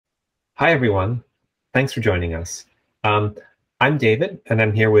Hi, everyone. Thanks for joining us. I'm David, and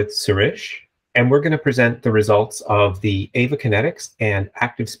I'm here with Suresh, and we're going to present the results of the AVA-Kinetics and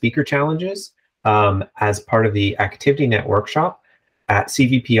Active Speaker Challenges as part of the ActivityNet workshop at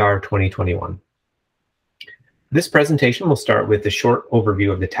CVPR 2021. This presentation will start with a short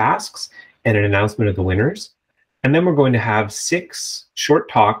overview of the tasks and an announcement of the winners. And then we're going to have 6 short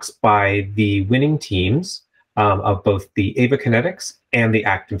talks by the winning teams of both the AVA-Kinetics and the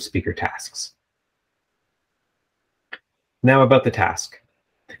active speaker tasks. Now about the task.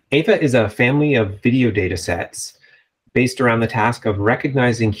 AVA is a family of video data sets based around the task of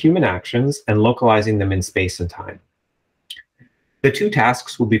recognizing human actions and localizing them in space and time. The 2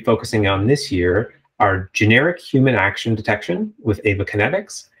 tasks we'll be focusing on this year are generic human action detection with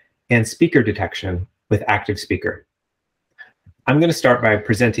AVA-Kinetics and speaker detection with active speaker. I'm going to start by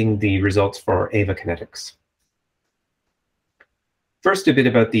presenting the results for AVA-Kinetics. First, a bit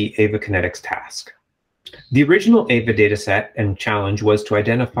about the AVA-Kinetics task. The original AVA dataset and challenge was to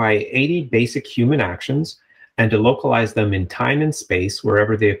identify 80 basic human actions and to localize them in time and space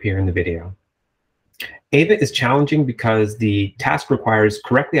wherever they appear in the video. AVA is challenging because the task requires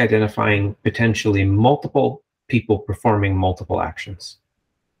correctly identifying potentially multiple people performing multiple actions.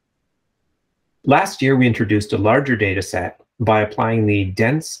 Last year, we introduced a larger dataset by applying the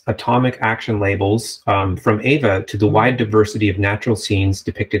dense atomic action labels from AVA to the wide diversity of natural scenes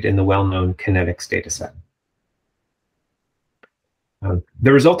depicted in the well-known kinetics dataset.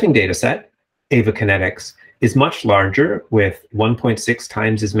 The resulting dataset, AVA-Kinetics, is much larger with 1.6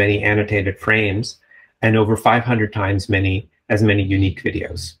 times as many annotated frames and over 500 times as many unique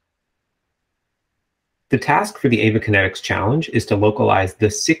videos. The task for the AVA-Kinetics challenge is to localize the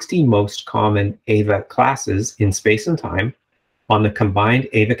 60 most common AVA classes in space and time on the combined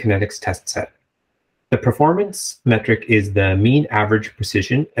AVA-Kinetics test set. The performance metric is the mean average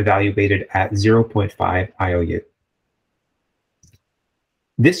precision evaluated at 0.5 IOU.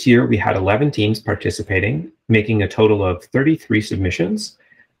 This year, we had 11 teams participating, making a total of 33 submissions,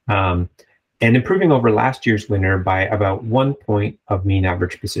 and improving over last year's winner by about 1 point of mean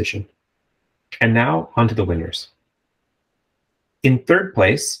average precision. And now, on to the winners. In third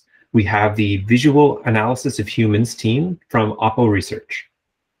place, we have the Visual Analysis of Humans team from OPPO Research.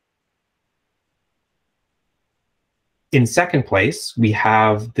 In second place, we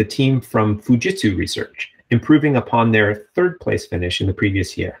have the team from FUJITSU Research, improving upon their third place finish in the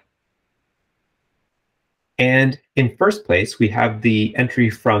previous year. And in first place, we have the entry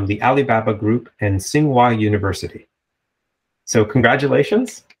from the Alibaba Group and Tsinghua University. So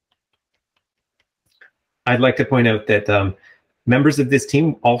congratulations. I'd like to point out that members of this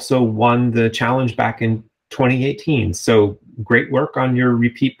team also won the challenge back in 2018. So great work on your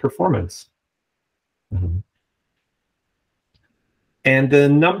repeat performance. And the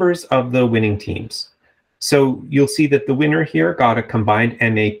numbers of the winning teams. So you'll see that the winner here got a combined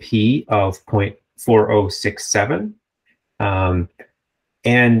MAP of 0.4067.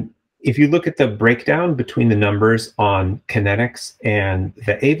 And if you look at the breakdown between the numbers on kinetics and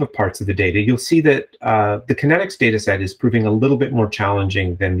the AVA parts of the data, you'll see that the kinetics data set is proving a little bit more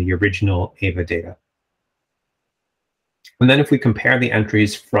challenging than the original AVA data. And then if we compare the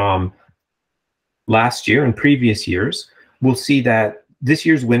entries from last year and previous years, we'll see that this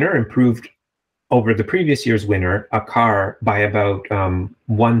year's winner improved over the previous year's winner, ACAR, by about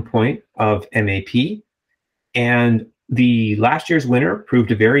 1 point of MAP. And the last year's winner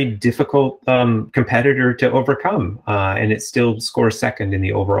proved a very difficult competitor to overcome, and it still scores second in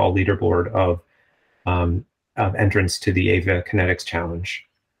the overall leaderboard of entrance to the AVA-Kinetics Challenge.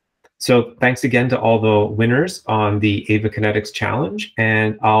 So thanks again to all the winners on the AVA-Kinetics Challenge,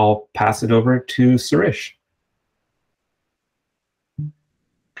 and I'll pass it over to Suresh.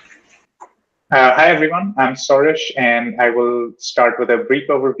 Hi, everyone. I'm Suresh, and I will start with a brief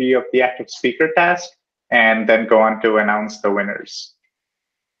overview of the active speaker task, and then go on to announce the winners.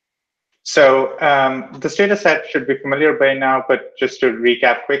 So this data set should be familiar by now, but just to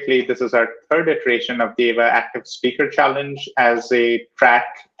recap quickly, this is our third iteration of the AVA Active Speaker Challenge as a track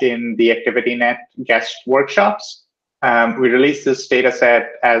in the ActivityNet guest workshops. We released this data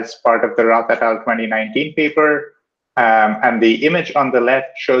set as part of the Roth et al. 2019 paper, and the image on the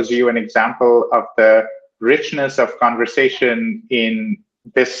left shows you an example of the richness of conversation in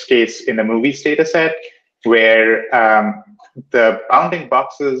this case in the movies data set, where the bounding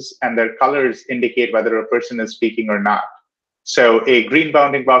boxes and their colors indicate whether a person is speaking or not. So a green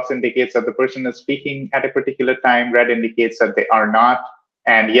bounding box indicates that the person is speaking at a particular time, red indicates that they are not,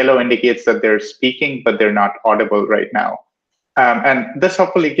 and yellow indicates that they're speaking, but they're not audible right now. And this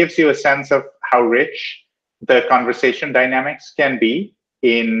hopefully gives you a sense of how rich the conversation dynamics can be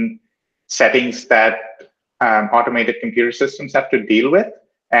in settings that automated computer systems have to deal with.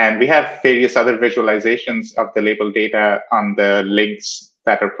 And we have various other visualizations of the label data on the links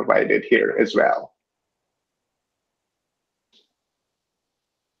that are provided here as well.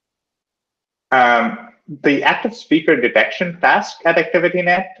 The active speaker detection task at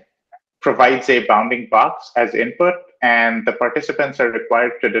ActivityNet provides a bounding box as input, and the participants are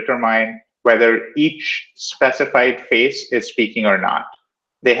required to determine whether each specified face is speaking or not.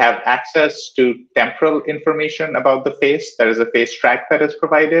 They have access to temporal information about the face. There is a face track that is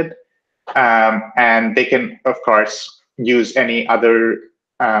provided, and they can, of course, use any other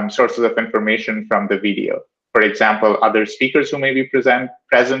sources of information from the video. For example, other speakers who may be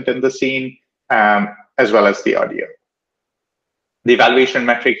present in the scene, as well as the audio. The evaluation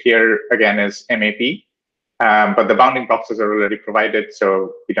metric here, again, is MAP, but the bounding boxes are already provided,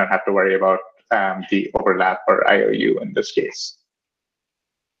 so we don't have to worry about the overlap or IOU in this case.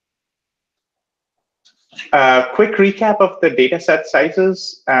 Quick recap of the dataset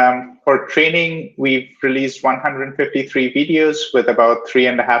sizes. For training, we've released 153 videos with about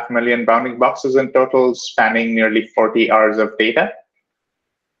 3.5 million bounding boxes in total, spanning nearly 40 hours of data.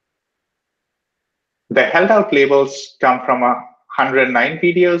 The held out labels come from 109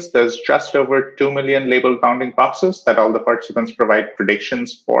 videos. There's just over 2 million labeled bounding boxes that all the participants provide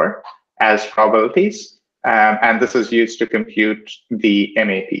predictions for as probabilities. And this is used to compute the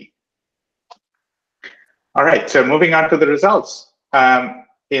MAP. All right, so moving on to the results.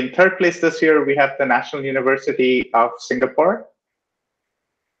 In third place this year, we have the National University of Singapore.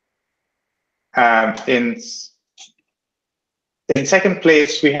 In second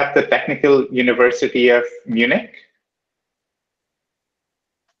place, we have the Technical University of Munich.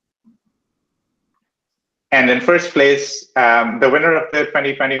 And in first place, the winner of the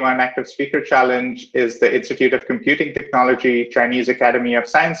 2021 Active Speaker Challenge is the Institute of Computing Technology, Chinese Academy of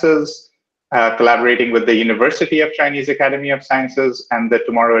Sciences, collaborating with the University of Chinese Academy of Sciences and the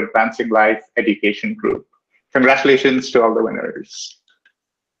Tomorrow Advancing Life Education Group. Congratulations to all the winners.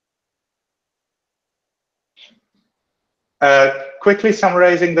 Quickly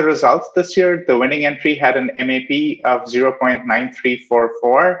summarizing the results this year, the winning entry had an MAP of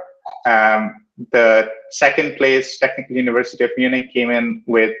 0.9344. The second place, Technical University of Munich, came in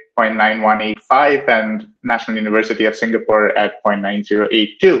with 0.9185 and National University of Singapore at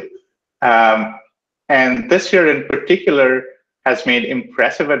 0.9082. And this year in particular has made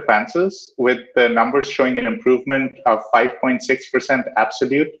impressive advances, with the numbers showing an improvement of 5.6%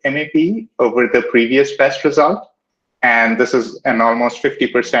 absolute MAP over the previous best result. And this is an almost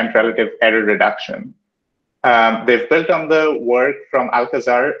 50% relative error reduction. They've built on the work from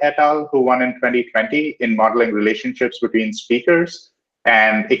Alcazar et al., who won in 2020 in modeling relationships between speakers,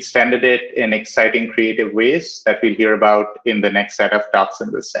 and extended it in exciting creative ways that we'll hear about in the next set of talks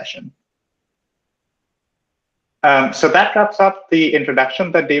in this session. So that wraps up the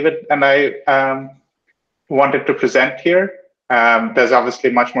introduction that David and I wanted to present here. There's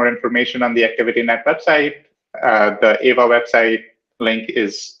obviously much more information on the ActivityNet website. The AVA website link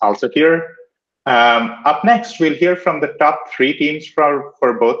is also here. Up next, we'll hear from the top 3 teams for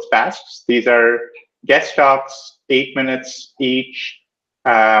both tasks. These are guest talks, 8 minutes each,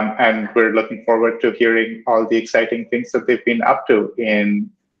 and we're looking forward to hearing all the exciting things that they've been up to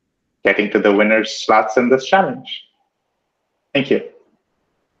in getting to the winners' slots in this challenge. Thank you.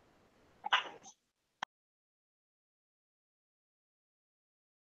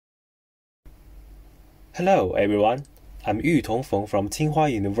 Hello, everyone. I'm Yutong Feng from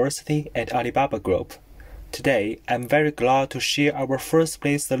Tsinghua University and Alibaba Group. Today, I'm very glad to share our first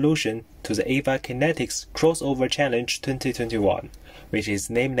place solution to the AVA-Kinetics Crossover Challenge 2021, which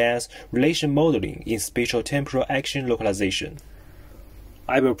is named as Relation Modeling in Spatial Temporal Action Localization.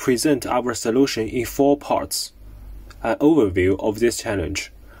 I will present our solution in 4 parts: an overview of this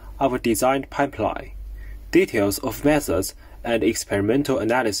challenge, our design pipeline, details of methods and experimental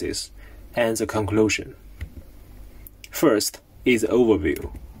analysis, and the conclusion. First is the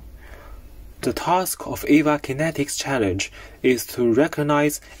overview. The task of AVA-Kinetics Challenge is to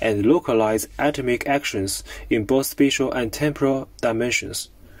recognize and localize atomic actions in both spatial and temporal dimensions.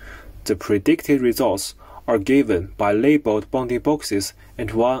 The predicted results are given by labeled bounding boxes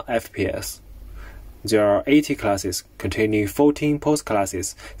and 1 FPS. There are 80 classes containing 14 post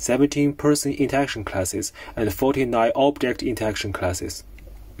classes, 17 person interaction classes, and 49 object interaction classes.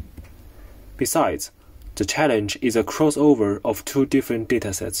 Besides, the challenge is a crossover of 2 different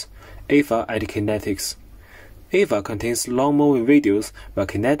datasets, AVA and Kinetics. AVA contains long moving videos, while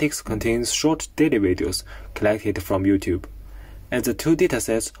Kinetics contains short daily videos collected from YouTube, and the 2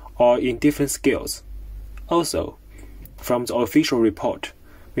 datasets are in different scales. Also, from the official report,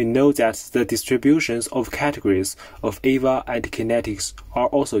 we know that the distributions of categories of AVA and kinetics are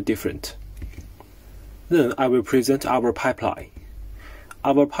also different. Then I will present our pipeline.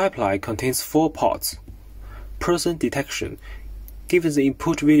 Our pipeline contains 4 parts. Person detection. Given the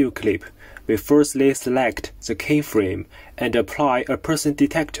input video clip, we firstly select the keyframe and apply a person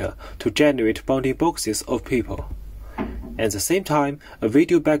detector to generate bounding boxes of people. At the same time, a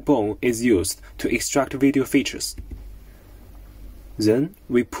video backbone is used to extract video features. Then,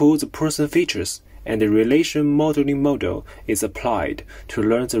 we pull the person features, and the relation modeling model is applied to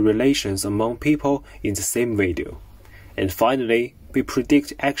learn the relations among people in the same video. And finally, we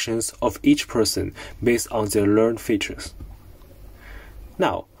predict actions of each person based on their learned features.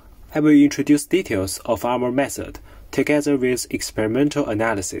 Now, I will introduce details of our method together with experimental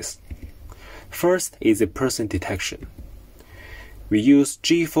analysis. First is the person detection. We use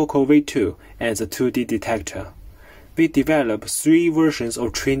G-focal V2 as a 2D detector. We develop 3 versions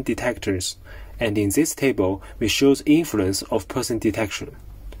of trained detectors, and in this table, we show the influence of person detection.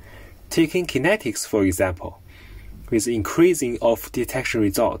 Taking kinetics, for example, with increasing of detection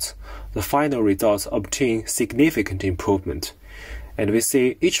results, the final results obtain significant improvement, and we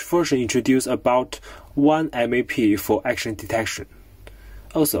see each version introduce about 1 MAP for action detection.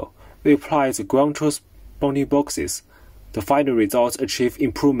 Also, we apply the ground truth bounding boxes. The final results achieve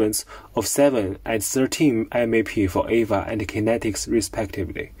improvements of 7 and 13 MAP for AVA and kinetics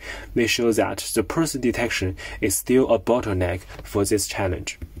respectively. We show that the person detection is still a bottleneck for this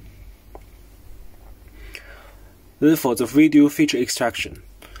challenge. Then for the video feature extraction,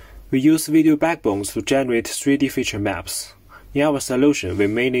 we use video backbones to generate 3D feature maps. In our solution, we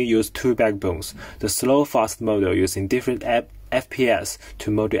mainly use 2 backbones, the slow-fast model using different FPS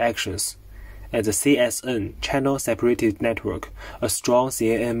to model actions, and the CSN, Channel Separated Network, a strong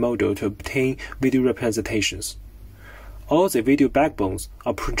CNN model to obtain video representations. All the video backbones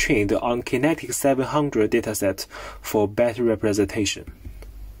are pre-trained on Kinetics 700 dataset for better representation.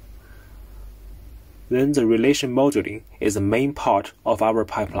 Then the relation modeling is the main part of our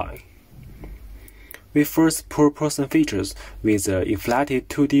pipeline. We first pull person features with the inflated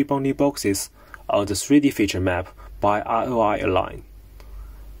 2D bounding boxes on the 3D feature map by ROI align.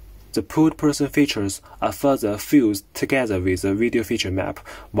 The pulled person features are further fused together with the video feature map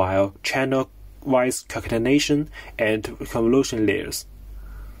while channel-wise concatenation and convolution layers.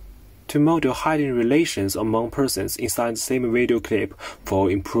 To model hidden relations among persons inside the same video clip for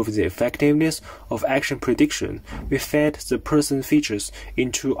improving the effectiveness of action prediction, we fed the person features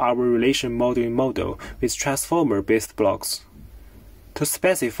into our relation modeling model with transformer-based blocks. To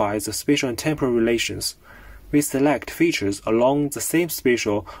specify the spatial and temporal relations, we select features along the same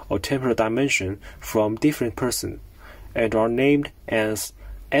spatial or temporal dimension from different persons, and are named as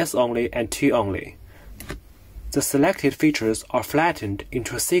S-only and T-only. The selected features are flattened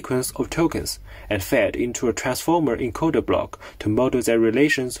into a sequence of tokens and fed into a transformer encoder block to model their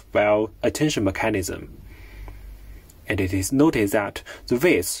relations via attention mechanism. And it is noted that the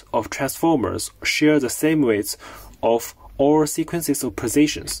weights of transformers share the same weights of all sequences of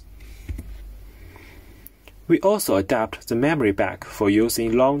positions. We also adapt the memory bank for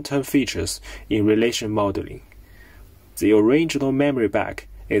using long-term features in relation modeling. The original memory bank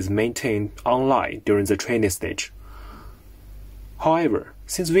is maintained online during the training stage. However,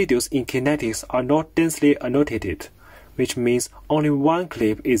 since videos in kinetics are not densely annotated, which means only 1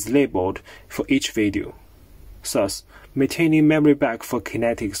 clip is labeled for each video. Thus, maintaining memory bank for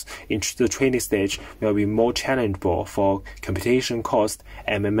kinetics in the training stage will be more challengeable for computation cost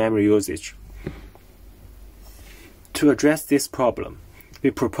and memory usage. To address this problem,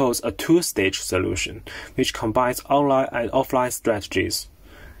 we propose a 2-stage solution which combines online and offline strategies.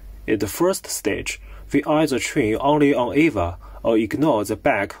 In the first stage, we either train only on AVA or ignore the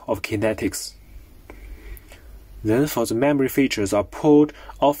back of kinetics. Then for the memory features are pulled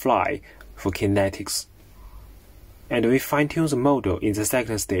offline for kinetics. And we fine-tune the model in the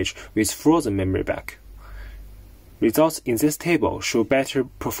second stage with frozen memory bank. Results in this table show better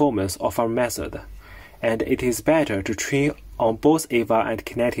performance of our method, and it is better to train on both AVA and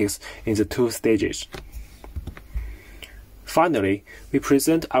kinetics in the 2 stages. Finally, we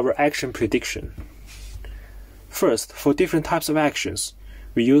present our action prediction. First, for different types of actions,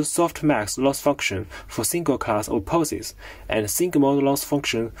 we use softmax loss function for single class of poses and single-mode loss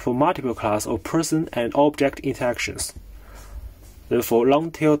function for multiple class of person and object interactions. Then for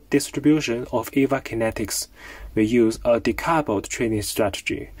long-tail distribution of AVA kinetics, we use a decoupled training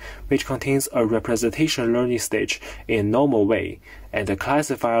strategy, which contains a representation learning stage in normal way and a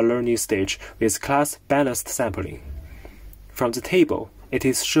classifier learning stage with class-balanced sampling. From the table, it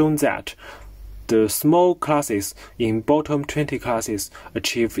is shown that The small classes in bottom 20 classes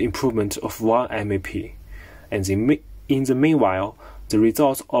achieve improvement of 1 MEP, and in the meanwhile, the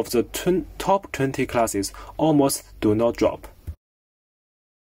results of the top 20 classes almost do not drop.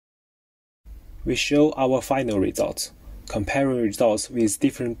 We show our final results, comparing results with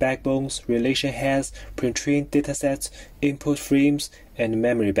different backbones, relation heads, pre-trained datasets, input frames, and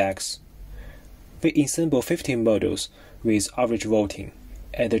memory banks. We assemble 15 models with average voting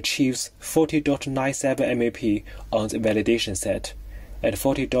and achieves 40.97 MEP on the validation set and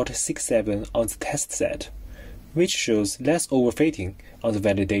 40.67 on the test set, which shows less overfitting on the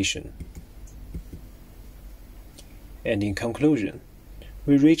validation. And in conclusion,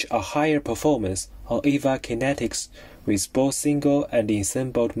 we reach a higher performance on AVA-Kinetics with both single and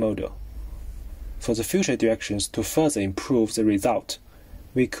assembled model. For the future directions to further improve the result,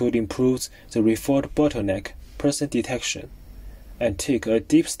 we could improve the referred bottleneck person detection and take a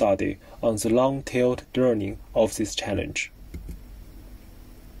deep study on the long-tailed learning of this challenge.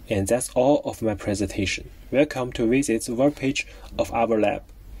 And that's all of my presentation. Welcome to visit the webpage of our lab.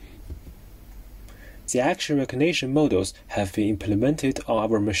 The action recognition models have been implemented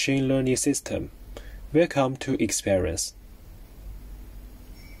on our machine learning system. Welcome to experience.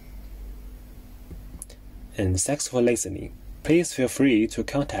 And thanks for listening. Please feel free to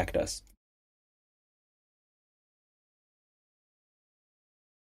contact us.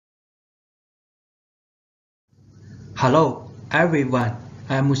 Hello, everyone.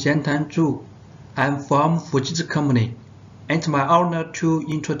 I'm Xiantan Zhu. I'm from Fujitsu company. It's my honor to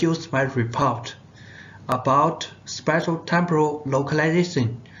introduce my report about spatial temporal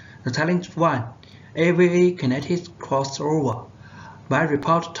localization, the challenge 1, AVA-Kinetics crossover. My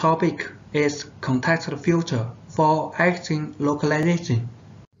report topic is context filter for action localization.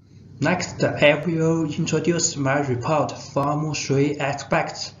 Next, I will introduce my report from 3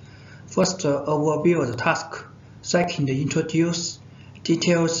 aspects. First, overview the task. Second, introduce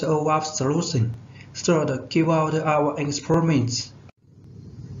details of our solution. Third, give out our experiments.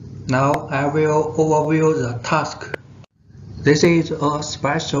 Now I will overview the task. This is a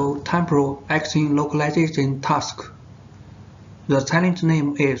spatial temporal action localization task. The challenge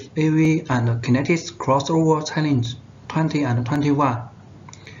name is AVA and Kinetics Crossover Challenge 20 and 21.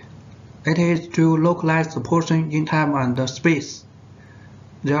 It is to localize the portion in time and space.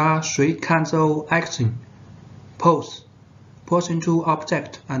 There are 3 kinds of action: pose,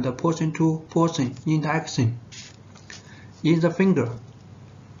 person-to-object, and person-to-person interaction. In the finger,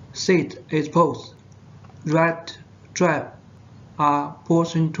 sit is pose, right, drive are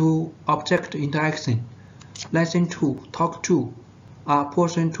person-to-object interaction, listen to, talk to are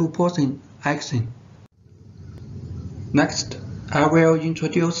person-to-person action. Next, I will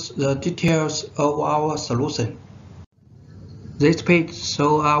introduce the details of our solution. This page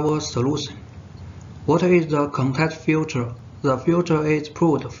shows our solution. What is the context filter? The filter is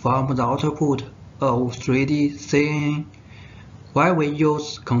pulled from the output of 3D CNN. Why we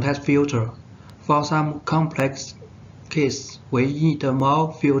use context filter? For some complex case, we need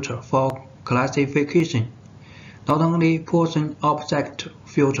more filter for classification. Not only person-object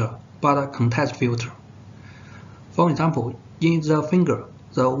filter, but context filter. For example, in the finger,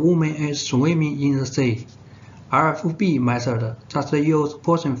 the woman is swimming in the sea. RFB method just use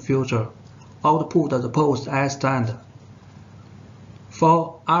person filter, output the pose as standard.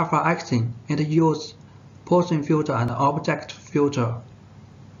 For alpha action, it uses person filter and object filter.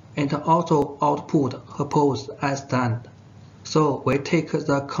 It also output her pose as standard. So we take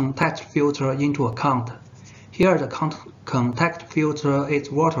the context filter into account. Here the context filter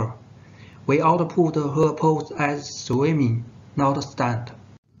is water. We output her pose as swimming, not stand.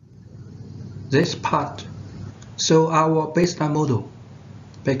 This part shows our baseline model.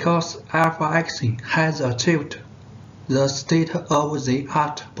 Because alpha action has achieved the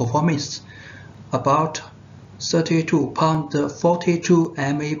state-of-the-art performance, about 32.42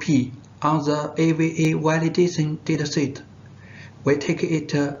 MEP on the AVA validation dataset, we take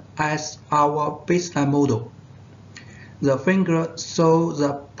it as our baseline model. The finger shows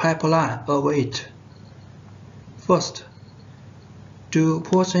the pipeline of it. First, do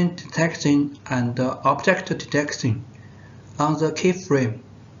person detection and object detection on the keyframe.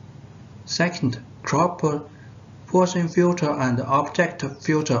 Second, crop person filter and object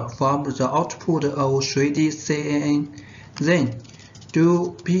filter from the output of 3D CNN. Then,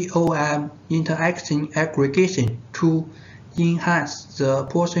 do POM interaction aggregation to enhance the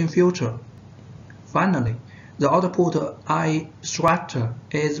person filter. Finally, the output I structure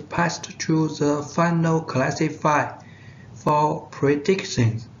is passed to the final classifier for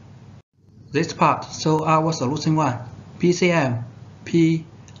predictions. This part shows our solution 1, PCM, P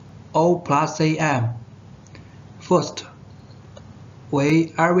O plus AM. First,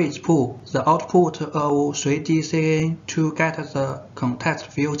 we average pull the output of 3D CN to get the context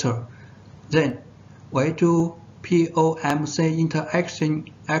filter. Then, we do POMC interaction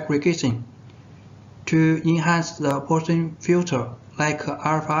aggregation to enhance the portion filter like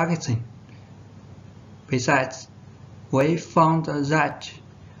alpha-axin. Besides, we found that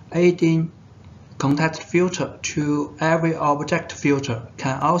adding context filter to every object filter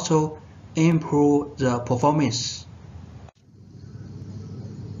can also improve the performance.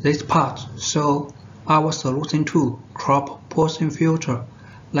 This part shows our solution to crop portion filter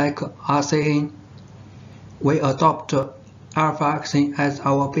like RCN. We adopt alpha-axin as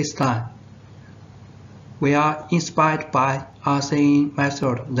our baseline. We are inspired by RCN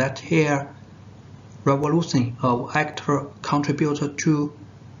method that here revolution of actor contributed to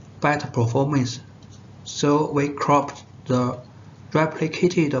better performance. So we cropped the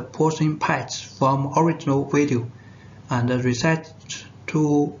replicated portion patch from original video and reset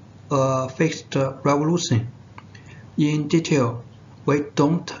to a fixed resolution. In detail, we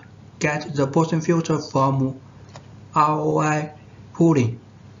don't get the portion filter from ROI pooling.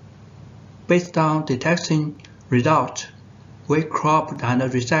 Based on detection result, we cropped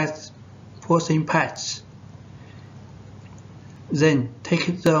and reset portion patch. Then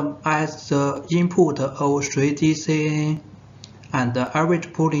take them as the input of 3D CN and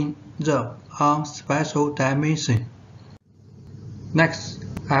average pooling them on special dimension. Next,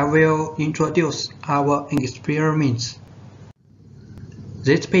 I will introduce our experiments.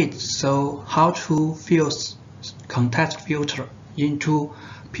 This page shows how to fuse context filter into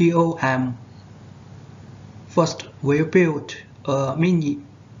POM. First, we built a mini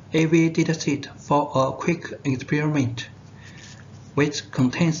AVA dataset for a quick experiment, which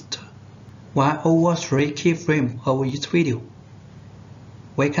contains 1/3 keyframes of each video.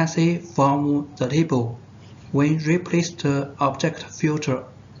 We can see from the table, when replace the object filter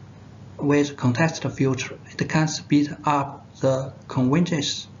with context filter, it can speed up the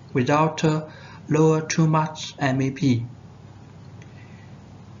convergence without lower too much MAP.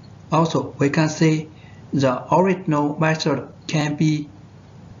 Also, we can see the original method can be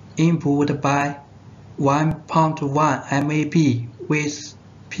improved by 1.1 MAP with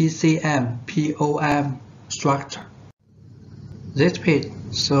PCM-POM structure. This page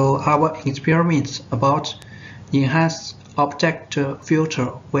shows our experiments about enhanced object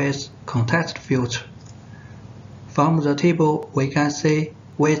filter with context filter. From the table, we can see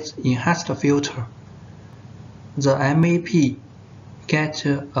with enhanced filter, the MAP gets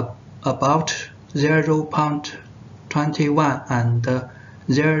about 0.21 and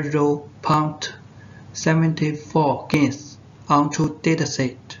 0.74 gains onto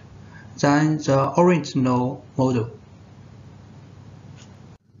dataset than the original model.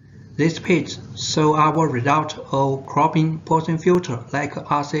 This page shows our result of cropping portion filter like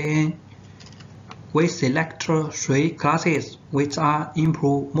RCN. We select 3 classes which are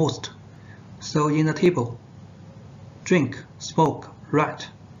improved most. So in the table, drink, smoke, write.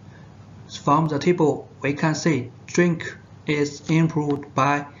 From the table, we can see drink is improved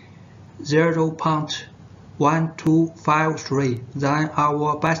by 0.1253 than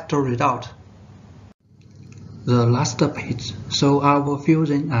our best result. The last page shows our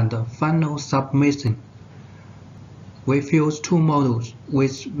fusion and final submission. We fuse 2 models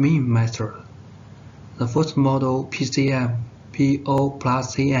with mean method. The first model PCM, PO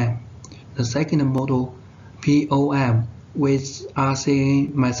plus CM. The second model POM with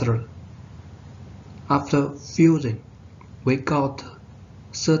RCN method. After fusing, we got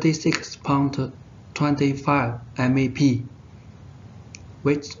 36.25 MAP,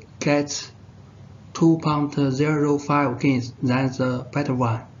 which gets 2.05 gains than the better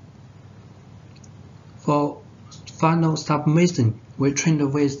one. For final submission, we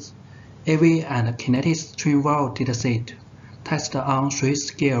trained with AVA and Kinetics Tsinghua dataset, test on 3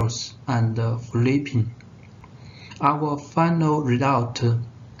 scales and flipping. Our final result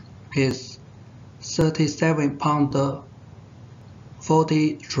is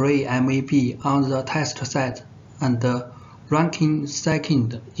 37.43 MAP on the test set and ranking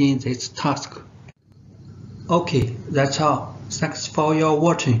second in this task. Okay, that's all. Thanks for your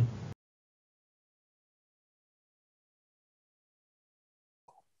watching.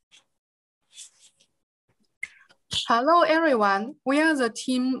 Hello everyone, we are the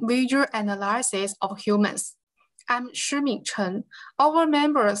team Visual Analysis of Humans. I'm Shiming Chen. Our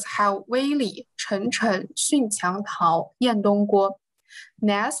members have Wei Li, Chen Chen, Xunqiang Tao, Yandong Guo.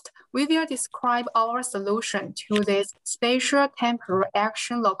 Next, we will describe our solution to this spatial temporal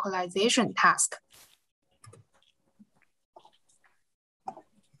action localization task.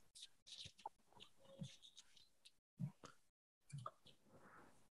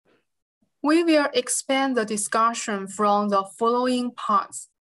 We will expand the discussion from the following parts.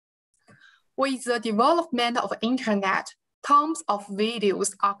 With the development of the internet, tons of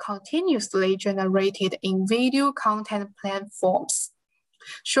videos are continuously generated in video content platforms,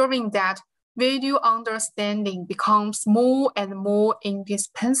 showing that video understanding becomes more and more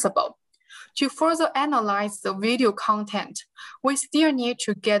indispensable. To further analyze the video content, we still need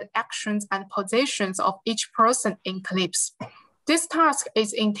to get actions and positions of each person in clips. This task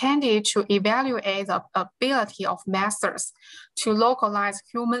is intended to evaluate the ability of methods to localize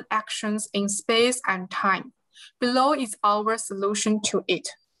human actions in space and time. Below is our solution to it.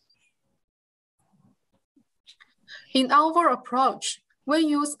 In our approach, we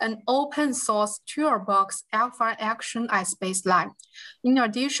use an open source toolbox alpha action as baseline. In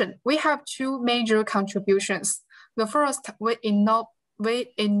addition, we have two major contributions. The first, we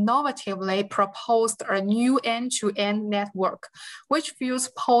innovatively proposed a new end-to-end network, which fuse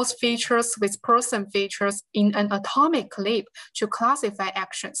pose features with person features in an atomic clip to classify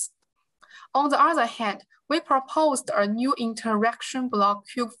actions. On the other hand, we proposed a new interaction block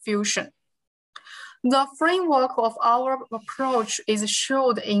cube fusion. The framework of our approach is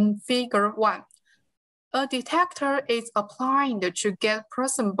shown in Figure 1. A detector is applied to get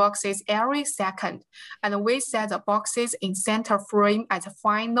person boxes every second, and we set the boxes in center frame as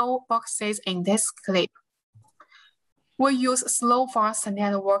final boxes in this clip. We use slow-fast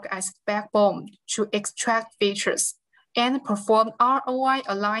network as backbone to extract features and perform ROI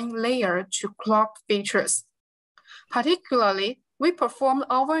align layer to clock features. Particularly, we performed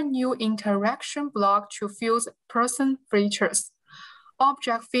our new interaction block to fuse person features,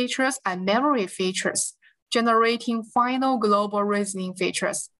 object features, and memory features, generating final global reasoning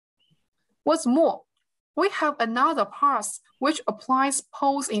features. What's more, we have another parse which applies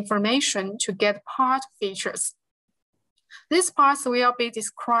pose information to get part features. This parse will be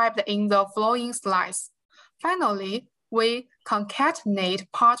described in the following slides. Finally, we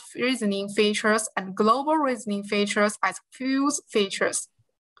concatenate part reasoning features and global reasoning features as fuse features.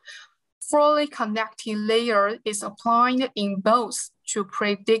 Fully connected layer is applied in both to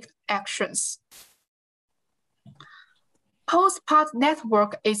predict actions. Post-part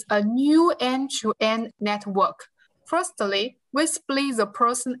network is a new end-to-end network. Firstly, we split the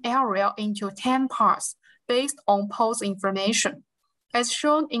person area into 10 parts based on pose information. As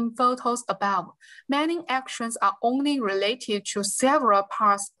shown in photos above, many actions are only related to several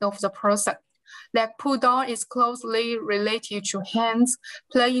parts of the person. Like pull down is closely related to hands,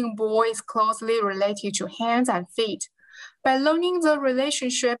 playing ball is closely related to hands and feet. By learning the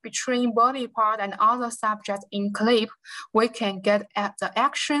relationship between body part and other subjects in clip, we can get at the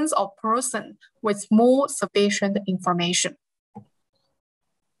actions of person with more sufficient information.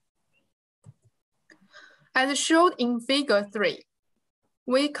 As shown in Figure 3,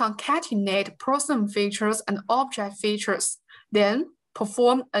 we concatenate person features and object features, then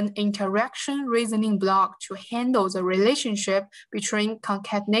perform an interaction reasoning block to handle the relationship between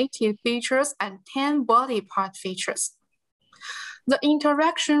concatenated features and 10 body part features. The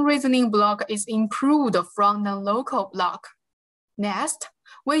interaction reasoning block is improved from the local block. Next,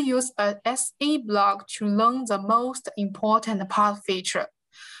 we use a SE block to learn the most important part feature,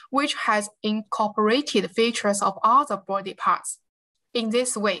 which has incorporated features of other body parts. In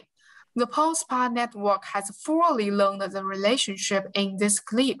this way, the post-part network has fully learned the relationship in this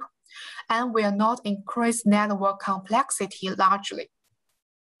clip and will not increase network complexity largely.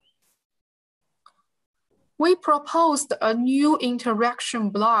 We proposed a new interaction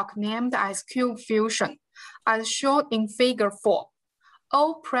block named as Cube Fusion, as shown in Figure 4.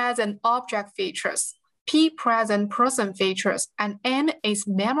 O present object features, P present person features, and M is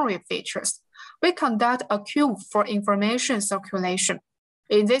memory features. We conduct a cube for information circulation.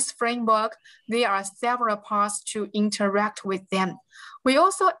 In this framework, there are several paths to interact with them. We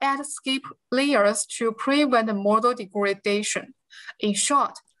also add skip layers to prevent model degradation. In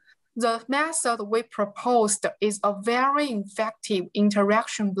short, the method we proposed is a very effective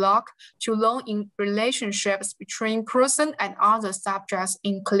interaction block to learn in relationships between person and other subjects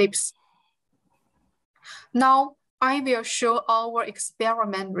in clips. Now, I will show our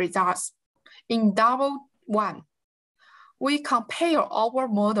experiment results. In Double 1, we compare our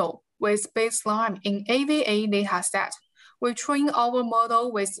model with baseline in AVA dataset. We train our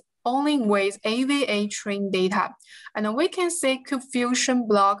model only with AVA trained data, and we can see Cube Fusion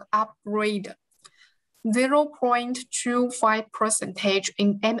block upgrade 0.25%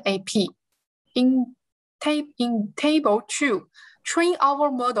 in MAP. In Table 2, train our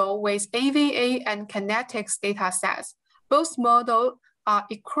model with AVA and kinetics datasets. Both models are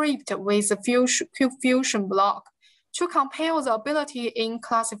equipped with the Cube Fusion block. To compare the ability in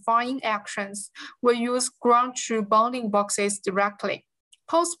classifying actions, we use ground truth bounding boxes directly.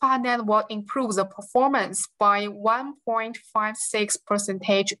 Post-part network improves the performance by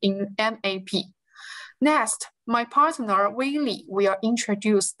 1.56% in MAP. Next, my partner Wei Li will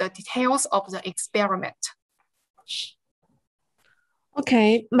introduce the details of the experiment.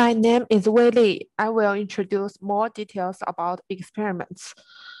 Okay, my name is Wei Li. I will introduce more details about experiments.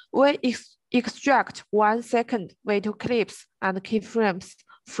 We extract 1 second video clips and keyframes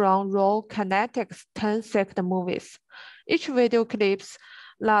from raw Kinetics 10-second movies. Each video clip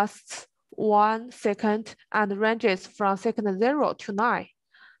lasts 1 second and ranges from second 0 to 9.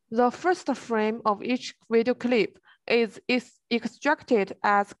 The first frame of each video clip is extracted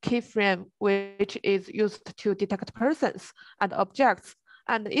as keyframe, which is used to detect persons and objects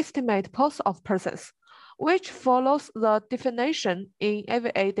and estimate pose of persons, which follows the definition in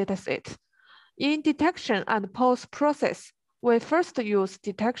AVA dataset. In detection and pose process, we first use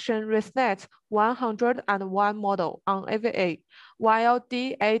detection ResNet 101 model on AVA, while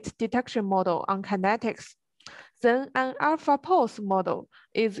D8 detection model on Kinetics. Then an alpha pose model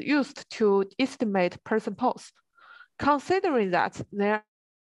is used to estimate person pose. Considering that there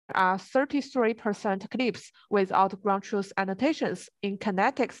are 33% clips without ground truth annotations in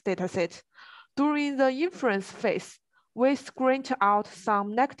Kinetics dataset, during the inference phase, we screened out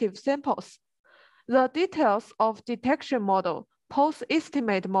some negative samples. The details of detection model, pose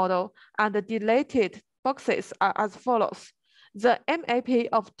estimate model, and the deleted boxes are as follows. The MAP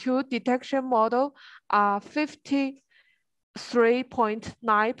of two detection model are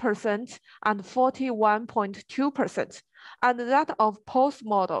 53.9% and 41.2%, and that of pose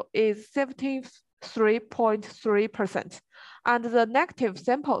model is 73.3%. And the negative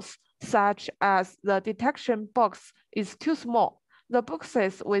samples, such as the detection box, is too small, the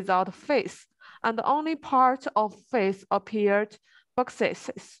boxes without face, and only part of face appeared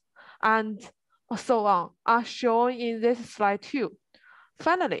boxes, and so on, are shown in this slide too.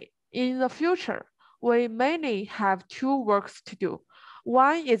 Finally, in the future, we mainly have two works to do.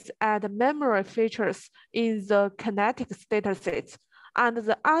 One is add memory features in the Kinetics dataset, and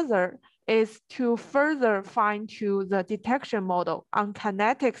the other is to further fine-tune the detection model on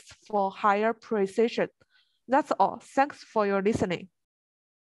Kinetics for higher precision. That's all. Thanks for your listening.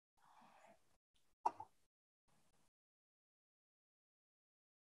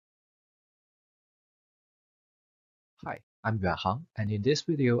 Hi, I'm Yuanhang, and in this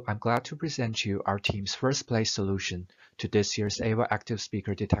video, I'm glad to present you our team's first place solution to this year's AVA Active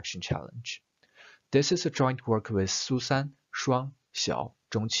Speaker Detection Challenge. This is a joint work with Susan, Shuang, Xiao,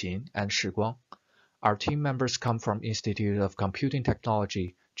 Zhongqin, and Shiguang. Our team members come from Institute of Computing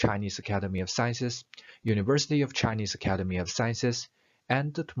Technology, Chinese Academy of Sciences, University of Chinese Academy of Sciences,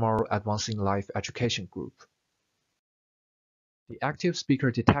 and the Tomorrow Advancing Life Education Group. The active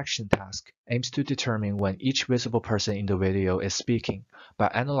speaker detection task aims to determine when each visible person in the video is speaking by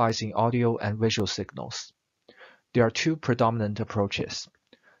analyzing audio and visual signals. There are two predominant approaches.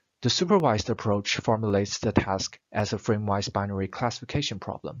 The supervised approach formulates the task as a frame-wise binary classification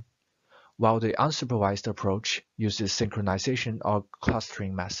problem, while the unsupervised approach uses synchronization or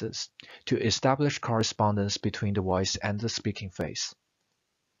clustering methods to establish correspondence between the voice and the speaking face.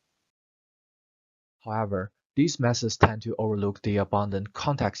 However, these methods tend to overlook the abundant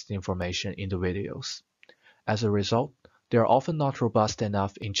context information in the videos. As a result, they are often not robust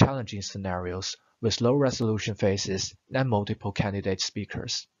enough in challenging scenarios with low-resolution faces and multiple candidate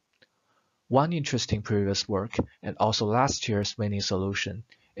speakers. One interesting previous work, and also last year's winning solution,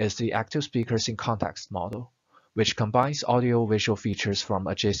 is the active speakers in context model, which combines audio-visual features from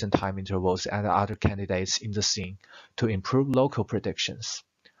adjacent time intervals and other candidates in the scene to improve local predictions.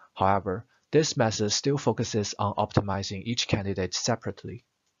 However, this method still focuses on optimizing each candidate separately.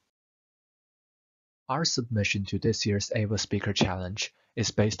 Our submission to this year's AVA Speaker Challenge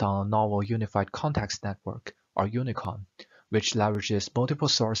is based on a novel Unified Context Network, or UNICON, which leverages multiple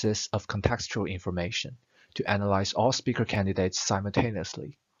sources of contextual information to analyze all speaker candidates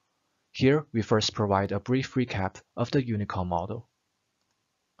simultaneously. Here, we first provide a brief recap of the UNICON model.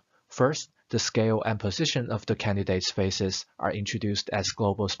 First, the scale and position of the candidates' faces are introduced as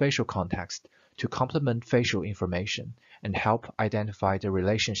global spatial context to complement facial information and help identify the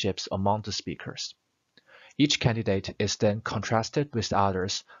relationships among the speakers. Each candidate is then contrasted with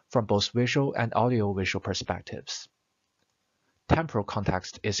others from both visual and audio-visual perspectives. Temporal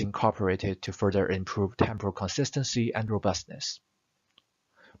context is incorporated to further improve temporal consistency and robustness.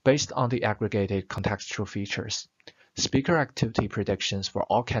 Based on the aggregated contextual features, speaker activity predictions for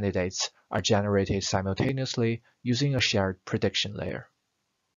all candidates are generated simultaneously using a shared prediction layer.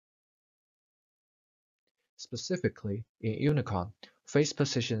 Specifically, in Unicon, face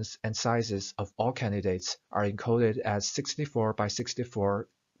positions and sizes of all candidates are encoded as 64 by 64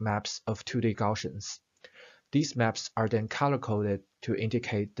 maps of 2D Gaussians. These maps are then color-coded to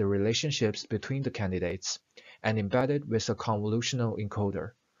indicate the relationships between the candidates and embedded with a convolutional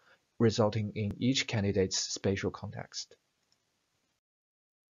encoder, resulting in each candidate's spatial context.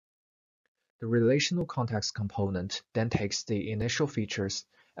 The relational context component then takes the initial features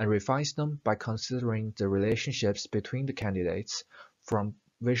and refines them by considering the relationships between the candidates from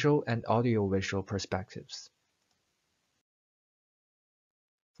visual and audiovisual perspectives.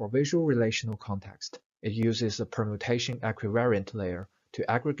 For visual relational context, it uses a permutation equivariant layer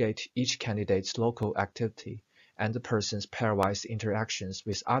to aggregate each candidate's local activity and the person's pairwise interactions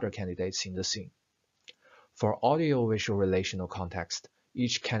with other candidates in the scene. For audiovisual relational context,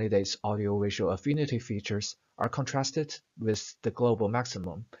 each candidate's audiovisual affinity features are contrasted with the global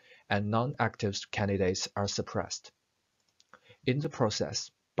maximum, and non-active candidates are suppressed. In the process,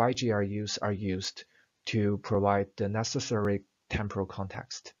 BiGRUs are used to provide the necessary temporal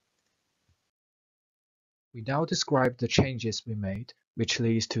context. We now describe the changes we made, which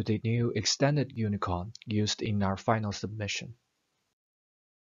leads to the new extended Unicon used in our final submission.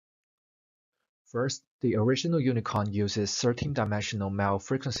 First, the original Unicon uses 13-dimensional Mel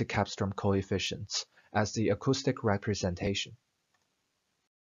frequency capstrom coefficients as the acoustic representation.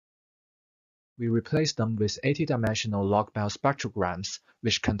 We replaced them with 80-dimensional log Mel spectrograms,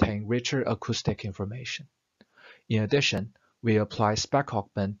 which contain richer acoustic information. In addition, we apply spec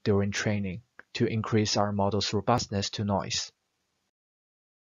augment during training to increase our model's robustness to noise.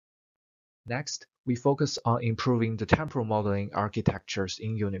 Next, we focus on improving the temporal modeling architectures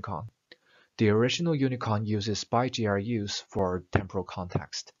in Unicon. The original Unicon uses BiGRUs for temporal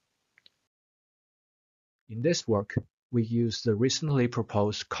context. In this work, we use the recently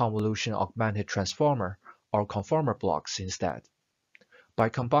proposed convolution augmented transformer, or conformer blocks, instead. By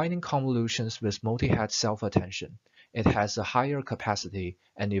combining convolutions with multi-head self-attention, it has a higher capacity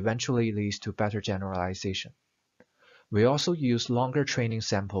and eventually leads to better generalization. We also use longer training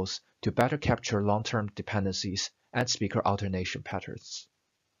samples to better capture long-term dependencies and speaker alternation patterns.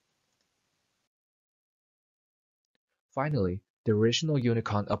 Finally, the original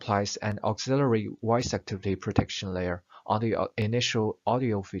Unicon applies an auxiliary voice activity prediction layer on the initial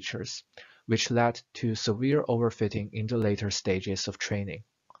audio features, which led to severe overfitting in the later stages of training.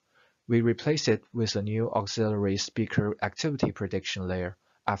 We replace it with a new auxiliary speaker activity prediction layer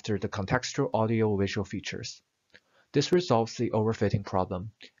after the contextual audio-visual features. This resolves the overfitting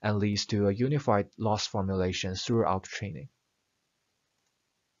problem and leads to a unified loss formulation throughout training.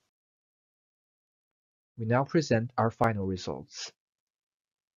 We now present our final results.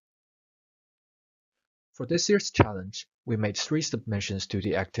 For this year's challenge, we made 3 submissions to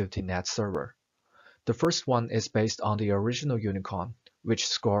the ActivityNet server. The first one is based on the original Unicon, which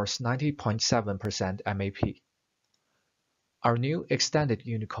scores 90.7% MAP. Our new extended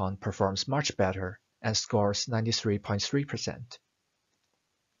Unicon performs much better and scores 93.3%.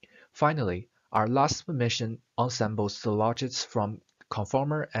 Finally, our last submission ensembles the logits from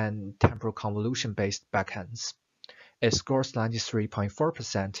conformer and temporal convolution-based backends. It scores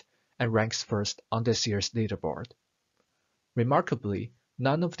 93.4% and ranks first on this year's leaderboard. Remarkably,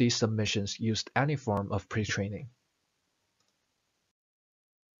 none of these submissions used any form of pre-training.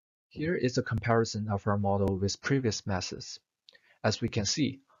 Here is a comparison of our model with previous methods. As we can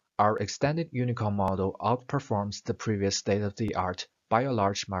see, our extended Unicon model outperforms the previous state-of-the-art by a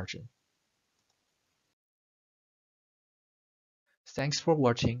large margin. Thanks for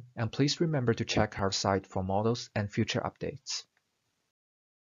watching, and please remember to check our site for models and future updates.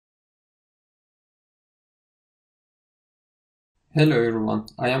 Hello everyone,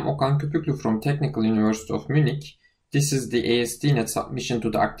 I am Okan Köpüklü from Technical University of Munich. This is the ASD.NET submission to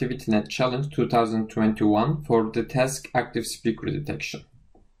the ActivityNet Challenge 2021 for the task Active Speaker Detection.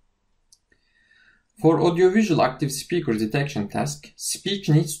 For audiovisual active speaker detection task, speech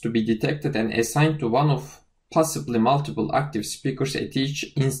needs to be detected and assigned to one of possibly multiple active speakers at each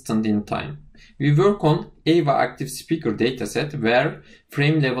instant in time. We work on AVA active speaker dataset where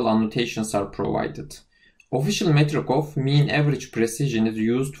frame level annotations are provided. Official metric of mean average precision is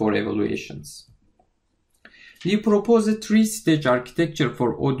used for evaluations. We propose a 3-stage architecture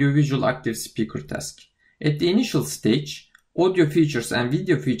for audiovisual active speaker task. At the initial stage, audio features and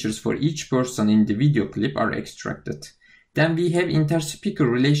video features for each person in the video clip are extracted. Then we have interspeaker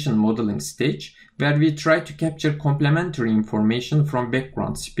relation modeling stage, where we try to capture complementary information from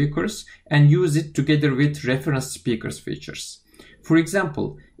background speakers and use it together with reference speakers features. For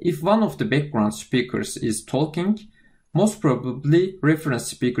example, if one of the background speakers is talking, most probably reference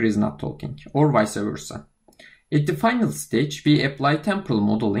speaker is not talking, or vice versa. At the final stage, we apply temporal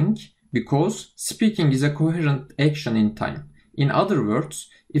modeling because speaking is a coherent action in time. In other words,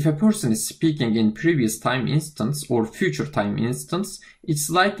 if a person is speaking in previous time instance or future time instance, it's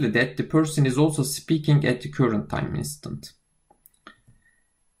likely that the person is also speaking at the current time instant.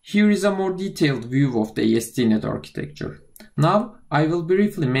 Here is a more detailed view of the AST.NET architecture. Now, I will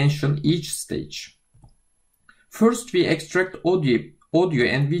briefly mention each stage. First, we extract audio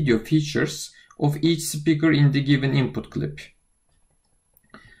and video features of each speaker in the given input clip.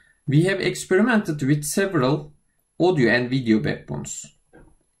 We have experimented with several audio and video backbones.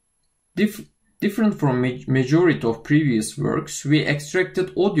 Different from majority of previous works, we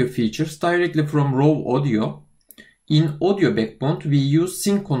extracted audio features directly from raw audio. In audio backbone, we use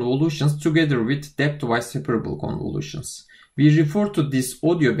sync convolutions together with depth-wise separable convolutions. We refer to this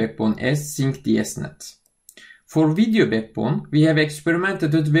audio backbone as SyncDSNet. For video backbone, we have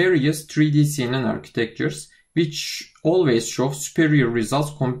experimented with various 3D CNN architectures, which always show superior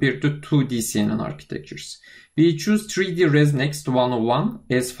results compared to 2D CNN architectures. We choose 3D ResNext 101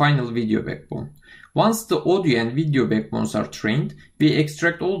 as final video backbone. Once the audio and video backbones are trained, we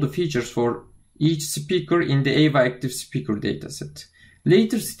extract all the features for each speaker in the AVA active speaker dataset.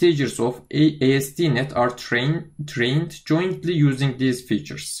 Later stages of AST.NET are trained jointly using these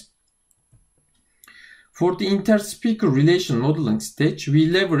features. For the inter-speaker relation modeling stage, we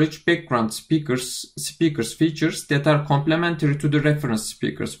leverage background speakers features that are complementary to the reference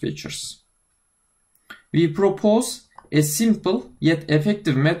speakers features. We propose a simple yet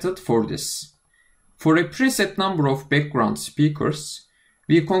effective method for this. For a preset number of background speakers,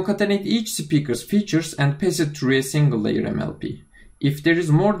 we concatenate each speaker's features and pass it through a single layer MLP. If there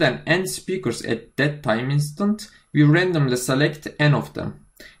is more than n speakers at that time instant, we randomly select n of them.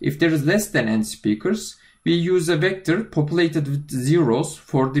 If there is less than n speakers, we use a vector populated with zeros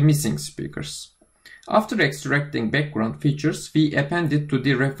for the missing speakers. After extracting background features, we append it to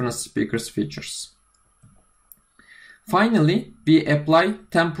the reference speakers features. Finally, we apply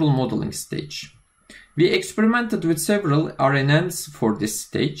temporal modeling stage. We experimented with several RNNs for this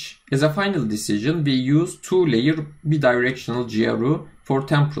stage. As a final decision, we use two-layer bidirectional GRU for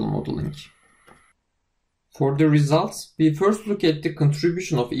temporal modeling. For the results, we first look at the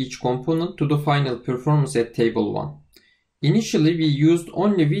contribution of each component to the final performance at table 1. Initially, we used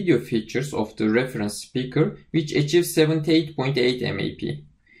only video features of the reference speaker, which achieves 78.8 MAP.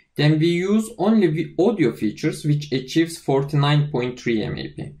 Then we use only audio features, which achieves 49.3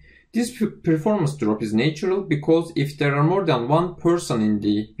 MAP. This performance drop is natural because if there are more than one person in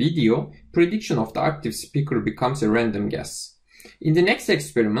the video, prediction of the active speaker becomes a random guess. In the next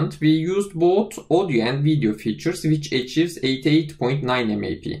experiment, we used both audio and video features, which achieves 88.9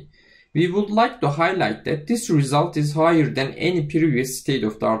 MAP. We would like to highlight that this result is higher than any previous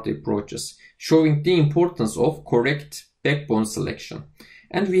state-of-the-art approaches, showing the importance of correct backbone selection.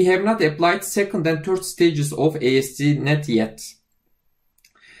 And we have not applied second and third stages of AST.NET yet.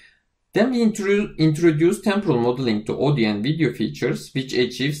 Then we introduce temporal modeling to audio and video features, which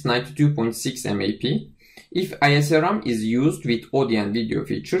achieves 92.6 MAP. If ISRM is used with audio and video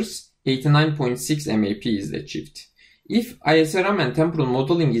features, 89.6 MAP is achieved. If ISRM and temporal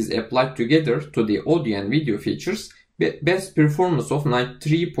modeling is applied together to the audio and video features, best performance of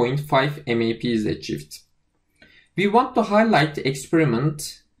 93.5 MAP is achieved. We want to highlight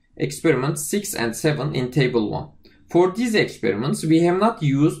experiments 6 and 7 in table 1. For these experiments, we have not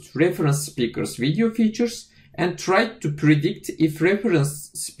used reference speakers video features and tried to predict if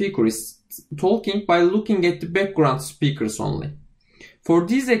reference speaker is talking by looking at the background speakers only. For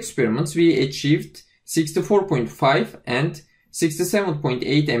these experiments, we achieved 64.5 and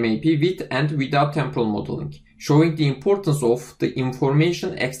 67.8 MAP with and without temporal modeling, showing the importance of the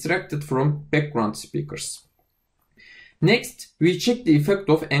information extracted from background speakers. Next, we check the effect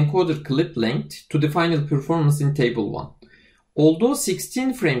of encoder clip length to the final performance in table 1. Although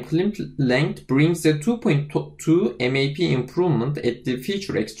 16 frame clip length brings a 2.2 MAP improvement at the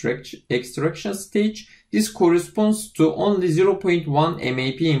feature extraction stage, this corresponds to only 0.1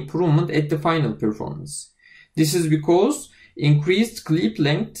 MAP improvement at the final performance. This is because increased clip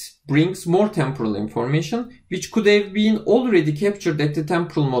length brings more temporal information, which could have been already captured at the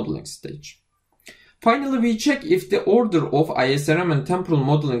temporal modeling stage. Finally, we check if the order of ISRM and temporal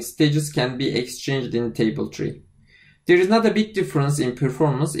modeling stages can be exchanged in table 3. There is not a big difference in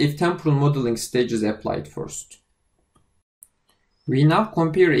performance if temporal modeling stage is applied first. We now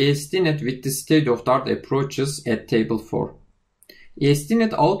compare AST.NET with the state-of-the-art approaches at table 4.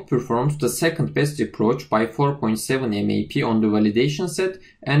 AST.NET outperforms the second best approach by 4.7 MAP on the validation set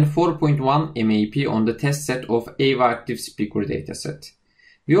and 4.1 MAP on the test set of AVA active speaker dataset.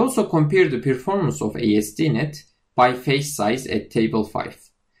 We also compare the performance of AST.NET by phase size at table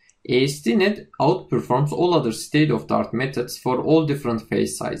 5. AST.NET outperforms all other state-of-the-art methods for all different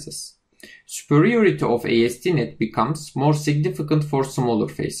phase sizes. Superiority of AST.NET becomes more significant for smaller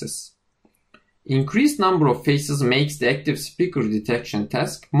phases. Increased number of phases makes the active speaker detection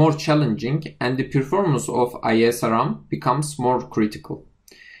task more challenging and the performance of ISRM becomes more critical.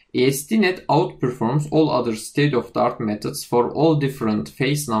 AST.NET outperforms all other state-of-the-art methods for all different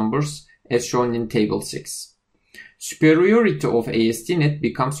phase numbers as shown in table 6. Superiority of AST.NET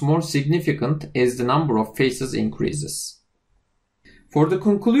becomes more significant as the number of phases increases. For the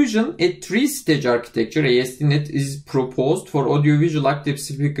conclusion, a 3-stage architecture AST.NET is proposed for audiovisual active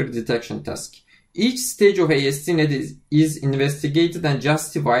speaker detection task. Each stage of AST.NET is investigated and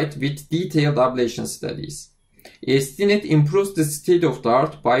justified with detailed ablation studies. AST.NET improves the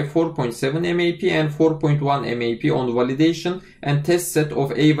state-of-the-art by 4.7 MAP and 4.1 MAP on validation and test set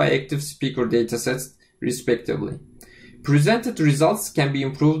of AVA active speaker datasets respectively. Presented results can be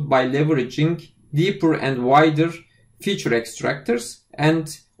improved by leveraging deeper and wider feature extractors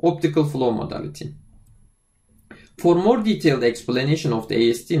and optical flow modality. For more detailed explanation of the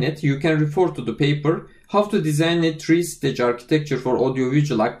AST.NET, you can refer to the paper How to Design a 3-Stage Architecture for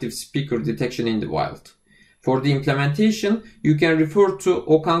Audiovisual Active Speaker Detection in the Wild. For the implementation, you can refer to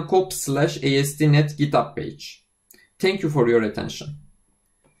okankop/AST.NET GitHub page. Thank you for your attention.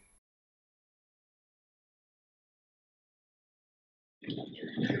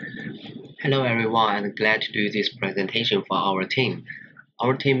 Hello everyone, I'm glad to do this presentation for our team.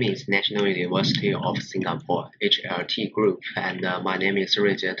 Our team is National University of Singapore HLT group, and my name is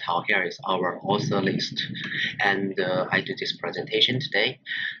Rizet. Here is our author list, and I do this presentation today.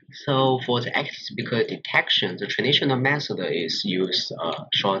 So for the active speaker detection, the traditional method is use a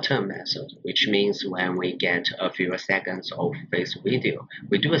short-term method, which means when we get a few seconds of face video,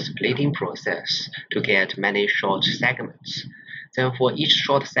 we do a splitting process to get many short segments. Then for each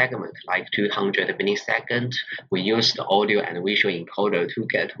short segment, like 200 milliseconds, we use the audio and visual encoder to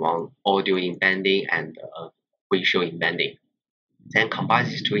get one audio embedding and visual embedding. Then combine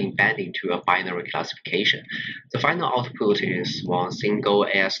these two embedding to a binary classification. The final output is one single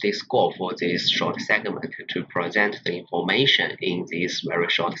AST score for this short segment to present the information in this very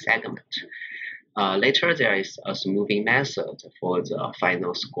short segment. Later, there is a smoothing method for the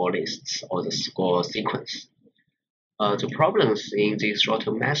final score lists or the score sequence. The problems in this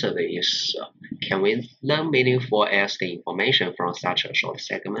short-term method is, can we learn meaningful AST information from such a short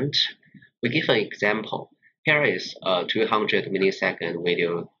segment? We give an example. Here is a 200 millisecond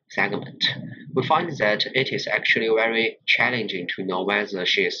video segment. We find that it is actually very challenging to know whether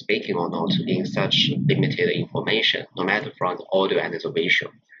she is speaking or not in such limited information, no matter from the audio and the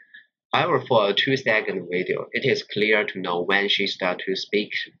visual. However, for a 2-second video, it is clear to know when she started to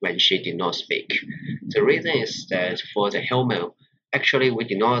speak, when she did not speak. The reason is that for the human, actually we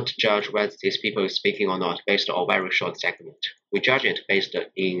do not judge whether these people are speaking or not based on a very short segment. We judge it based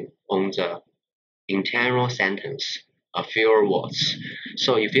on the internal sentence, a few words.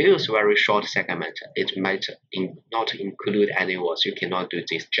 So if you use very short segment, it might not include any words. You cannot do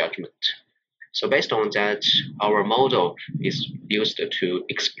this judgment. So based on that, our model is used to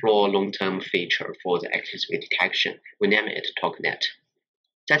explore long-term feature for the active speaker detection. We name it TalkNet.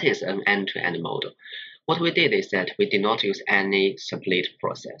 That is an end-to-end model. What we did is that we did not use any split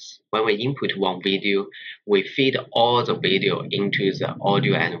process. When we input one video, we feed all the video into the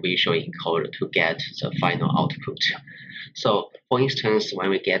audio and visual encoder to get the final output. So for instance, when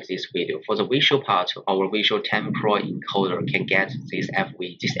we get this video, for the visual part, our visual temporal encoder can get this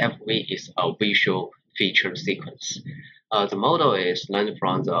FV. This FV is a visual feature sequence. The model is learned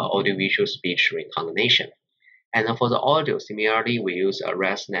from the audiovisual speech recognition. And for the audio, similarly, we use a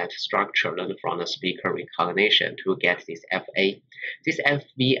ResNet structure learned from the speaker recognition to get this FA. This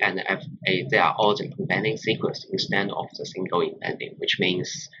FB and FA, they are all the embedding sequence instead of the single embedding, which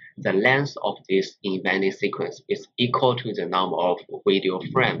means the length of this embedding sequence is equal to the number of video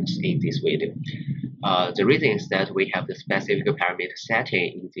frames in this video. The reason is that we have the specific parameter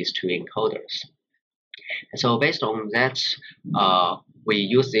setting in these two encoders. So based on that, we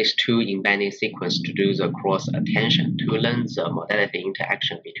use these two embedding sequence to do the cross attention to learn the modality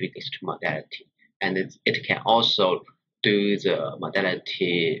interaction between these two modalities. And it can also do the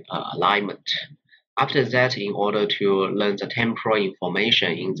modality alignment. After that, in order to learn the temporal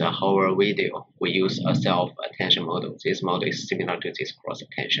information in the whole video, we use a self-attention model. This model is similar to this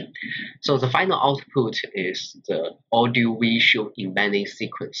cross-attention. So the final output is the audio-visual embedding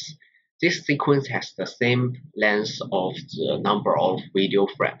sequence. This sequence has the same length of the number of video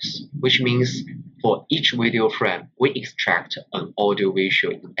frames, which means for each video frame, we extract an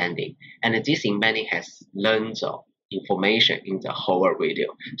audio-visual embedding, and this embedding has learned the information in the whole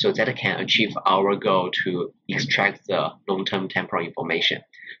video, so that can achieve our goal to extract the long-term temporal information.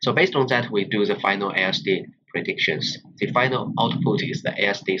 So based on that, we do the final ASD predictions. The final output is the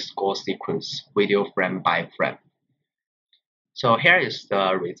ASD score sequence, video frame by frame. So here is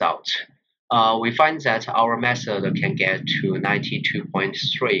the result. We find that our method can get to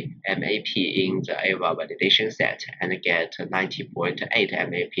 92.3 MAP in the AVA validation set and get 90.8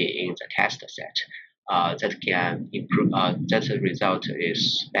 MAP in the test set. That can improve. That result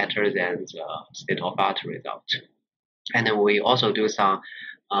is better than the state-of-art result. And then we also do some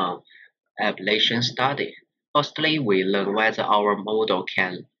ablation study. Firstly, we learn whether our model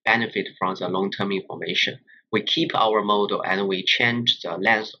can benefit from the long-term information. We keep our model and we change the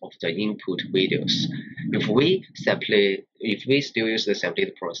length of the input videos. If we still use the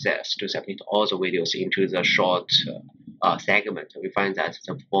separated process to separate all the videos into the short segment, we find that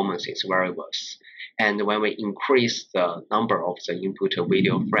the performance is very worse. And when we increase the number of the input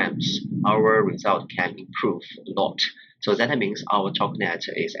video frames, our result can improve a lot. So that means our TalkNet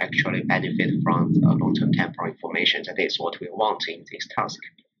is actually benefit from the long-term temporal information. That is what we want in this task.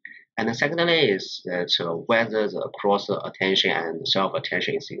 And the secondly is that whether the cross-attention and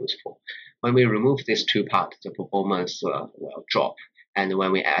self-attention is useful. When we remove these two parts, the performance will drop. And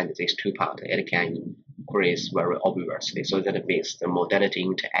when we add these two parts, it can increase very obviously. So that means the modality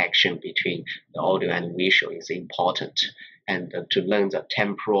interaction between the audio and visual is important. And to learn the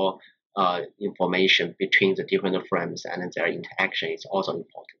temporal information between the different frames and their interaction is also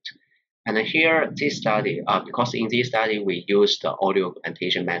important. And here, this study, because in this study we use the audio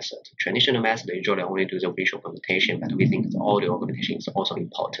augmentation method. Traditional method usually only do the visual augmentation, but we think the audio augmentation is also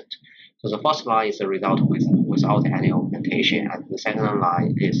important. So the first line is the result without any augmentation, and the second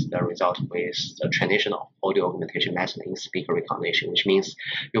line is the result with the traditional audio augmentation method in speaker recognition, which means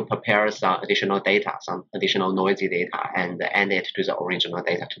you prepare some additional data, some additional noisy data, and add it to the original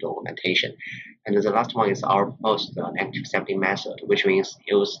data to the augmentation. And the last one is our post-negative sampling method, which means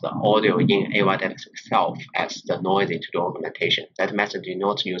use the audio in AVA-Kinetics itself as the noisy to the augmentation. That method do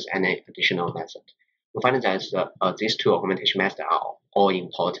not use any additional method. We find that these two augmentation methods are all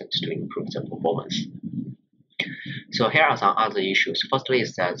important to improve the performance. So here are some other issues. Firstly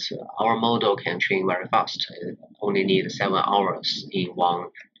is that our model can train very fast. It only needs 7 hours in one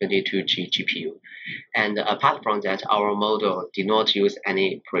 22G GPU. And apart from that, our model did not use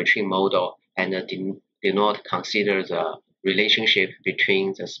any pre-trained model and did not consider the relationship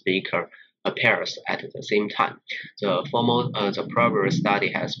between the speaker pairs at the same time. The previous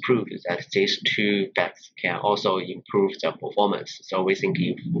study has proved that these two facts can also improve the performance. So we think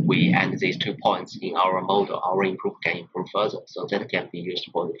if we add these 2 points in our model, our improvement can improve further. So that can be used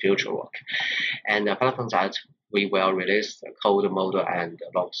for the future work. And apart from that, we will release the code model and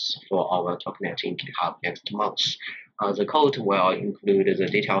logs for our TalkNet in GitHub next month. The code will include the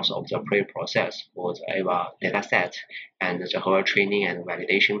details of the pre-process for the AVA dataset and the whole training and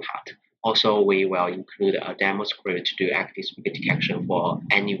validation part. Also, we will include a demo script to do active speaker detection for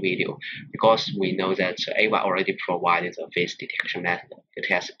any video, because we know that AVA already provided the face detection method. It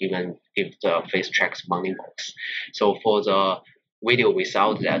has even give the face tracks bounding box. So for the video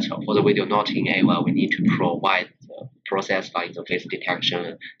without that, for the video not in AVA, we need to provide the process like the face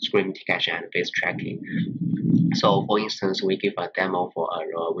detection, screen detection, and face tracking. So for instance, we give a demo for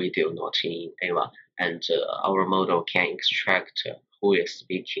a video not in AVA, and our model can extract who is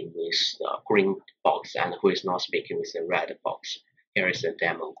speaking with the green box and who is not speaking with the red box. Here is a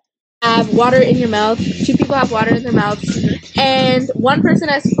demo. Have water in your mouth. 2 people have water in their mouths, and one person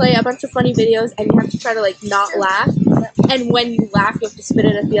has to play a bunch of funny videos, and you have to try to not laugh. And when you laugh, you have to spit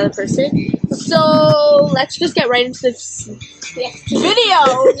it at the other person. So let's just get right into this video.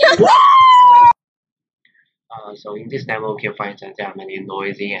 So in this demo, we can find that there are many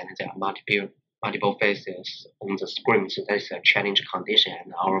noisy and there are multiple faces on the screen. So that's a challenge condition,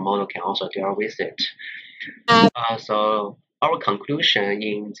 and our model can also deal with it. So our conclusion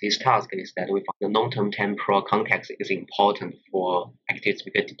in this task is that we found the long-term temporal context is important for active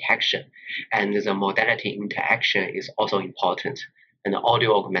speaker detection, and the modality interaction is also important, and the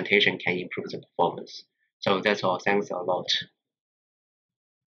audio augmentation can improve the performance. So that's all. Thanks a lot.